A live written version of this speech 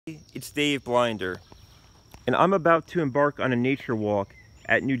it's Dave Blinder, and I'm about to embark on a nature walk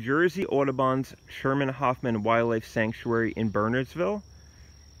at NJ Audubon's Scherman-Hoffman Wildlife Sanctuary in Bernardsville.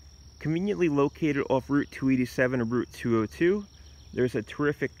 Conveniently located off Route 287 and Route 202, there's a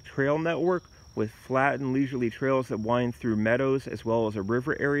terrific trail network with flat and leisurely trails that wind through meadows as well as a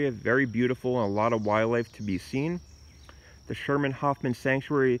river area. Very beautiful and a lot of wildlife to be seen. The Scherman-Hoffman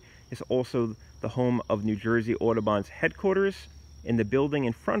Sanctuary is also the home of NJ Audubon's headquarters. In the building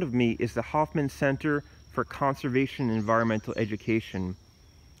in front of me is the Hoffman Center for Conservation and Environmental Education.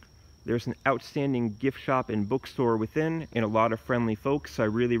 There's an outstanding gift shop and bookstore within and a lot of friendly folks, so I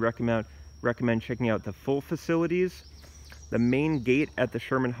really recommend checking out the full facilities. The main gate at the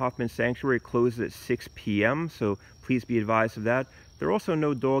Scherman-Hoffman Sanctuary closes at 6 p.m., so please be advised of that. There are also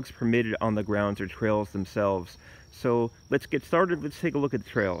no dogs permitted on the grounds or trails themselves. So let's get started. Let's take a look at the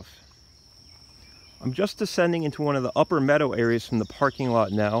trails. I'm just descending into one of the upper meadow areas from the parking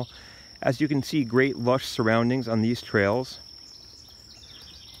lot now. As you can see, great lush surroundings on these trails.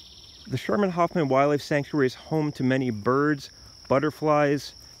 The Scherman-Hoffman Wildlife Sanctuary is home to many birds,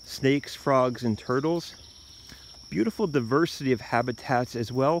 butterflies, snakes, frogs, and turtles. Beautiful diversity of habitats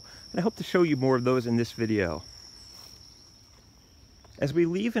as well, and I hope to show you more of those in this video. As we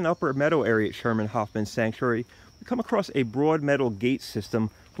leave an upper meadow area at Scherman-Hoffman Sanctuary, we come across a broad metal gate system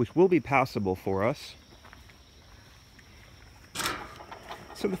which will be passable for us.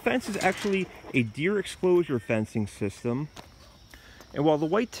 So the fence is actually a deer exposure fencing system. And while the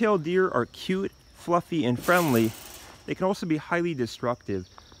white-tailed deer are cute, fluffy, and friendly, they can also be highly destructive.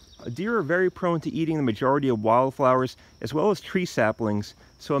 Deer are very prone to eating the majority of wildflowers as well as tree saplings,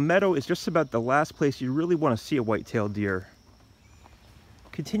 so a meadow is just about the last place you really want to see a white-tailed deer.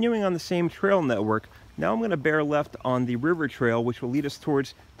 Continuing on the same trail network, now I'm going to bear left on the river trail, which will lead us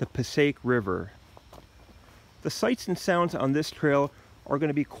towards the Passaic River. The sights and sounds on this trail are going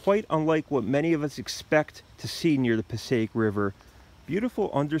to be quite unlike what many of us expect to see near the Passaic River. Beautiful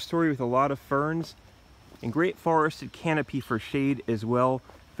understory with a lot of ferns and great forested canopy for shade as well.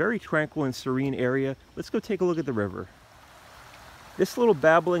 Very tranquil and serene area. Let's go take a look at the river. This little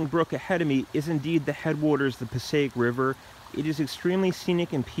babbling brook ahead of me is indeed the headwaters of the Passaic River. It is extremely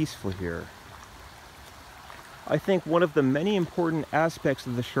scenic and peaceful here. I think one of the many important aspects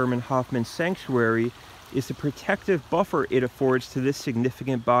of the Scherman-Hoffman Sanctuary is the protective buffer it affords to this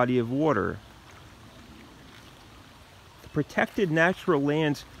significant body of water. The protected natural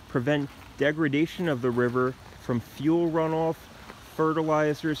lands prevent degradation of the river from fuel runoff,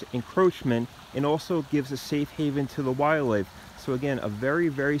 fertilizers, encroachment, and also gives a safe haven to the wildlife. So again, a very,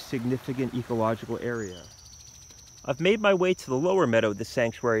 very significant ecological area. I've made my way to the lower meadow of the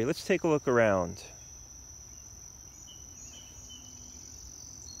sanctuary. Let's take a look around.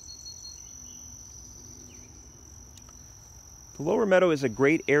 The lower meadow is a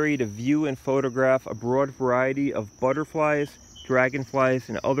great area to view and photograph a broad variety of butterflies, dragonflies,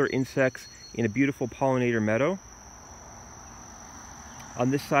 and other insects in a beautiful pollinator meadow. On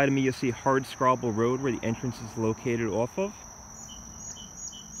this side of me, you'll see Hardscrabble Road, where the entrance is located off of.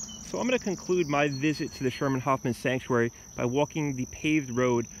 So I'm going to conclude my visit to the Scherman-Hoffman Sanctuary by walking the paved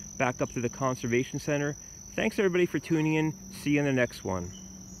road back up to the Conservation Center. Thanks everybody for tuning in. See you in the next one.